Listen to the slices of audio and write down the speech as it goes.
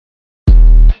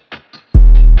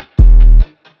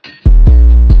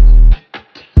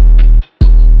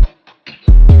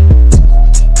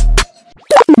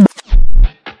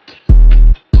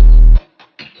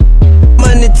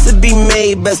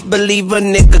day, best believe a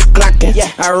nigga clocking.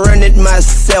 I run it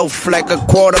myself like a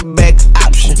quarterback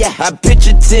option. I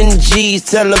picture 10 G's,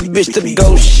 tell a bitch to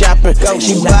go shopping.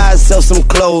 She buy herself some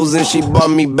clothes and she bought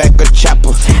me back a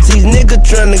chopper. These niggas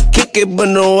tryna kick it, but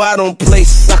no, I don't play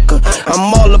soccer.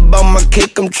 I'm all about my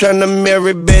cake, I'm tryna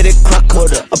marry Betty Crocker.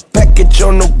 A package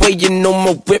on the way, you know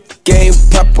my whip game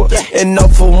proper. And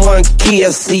off of one key, I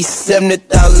see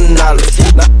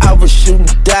 $70,000. Now I was shooting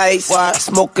dice,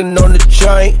 smoking on the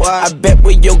joint. I bet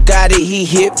when yo got it, he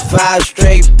hit 5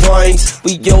 straight points.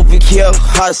 We over here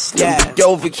hustling, we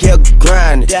over here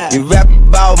grinding. You rap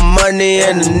about money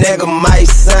and a nigga might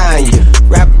sign you.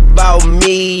 Rap about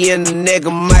me and a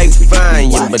nigga might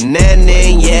find you. Banana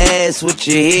in your ass with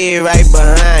your head right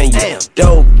behind you.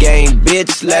 Dope game,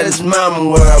 bitch, let his mama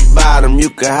worry about him. You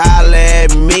can holler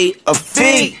at me a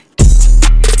fee.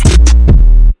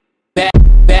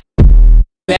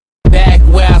 Back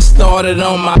where I started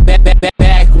on my back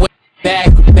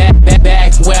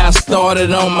where I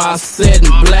started on my set in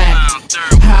black.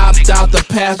 Hopped out the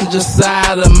passenger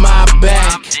side of my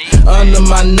back. Under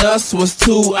my nuts was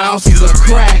 2 ounces of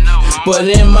crack, but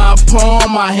in my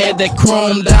palm I had that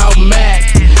chromed out Mac.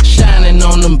 Shining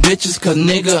on them bitches, cause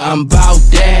nigga I'm bout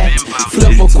that.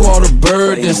 Flip a quarter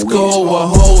bird and score a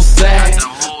whole sack.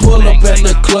 Pull up at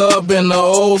the club in the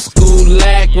old school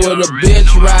lack, with a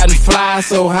bitch riding fly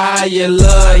so high you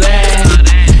love that.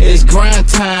 It's grind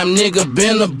time, nigga,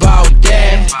 been about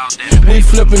that. We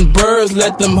flipping birds,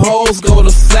 let them hoes go to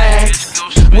sacks.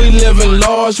 We living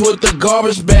large with the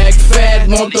garbage bag fat.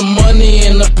 Want the money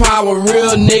and the power,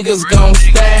 real niggas gon'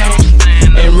 stack.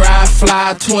 And ride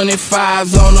fly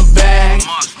 25s on the back.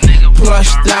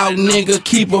 Plushed out nigga,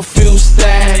 keep a few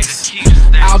stacks.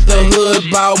 Out the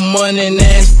hood, bout money and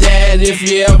that's that. If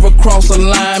you ever cross a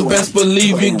line, best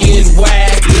believe you get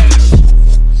whacked.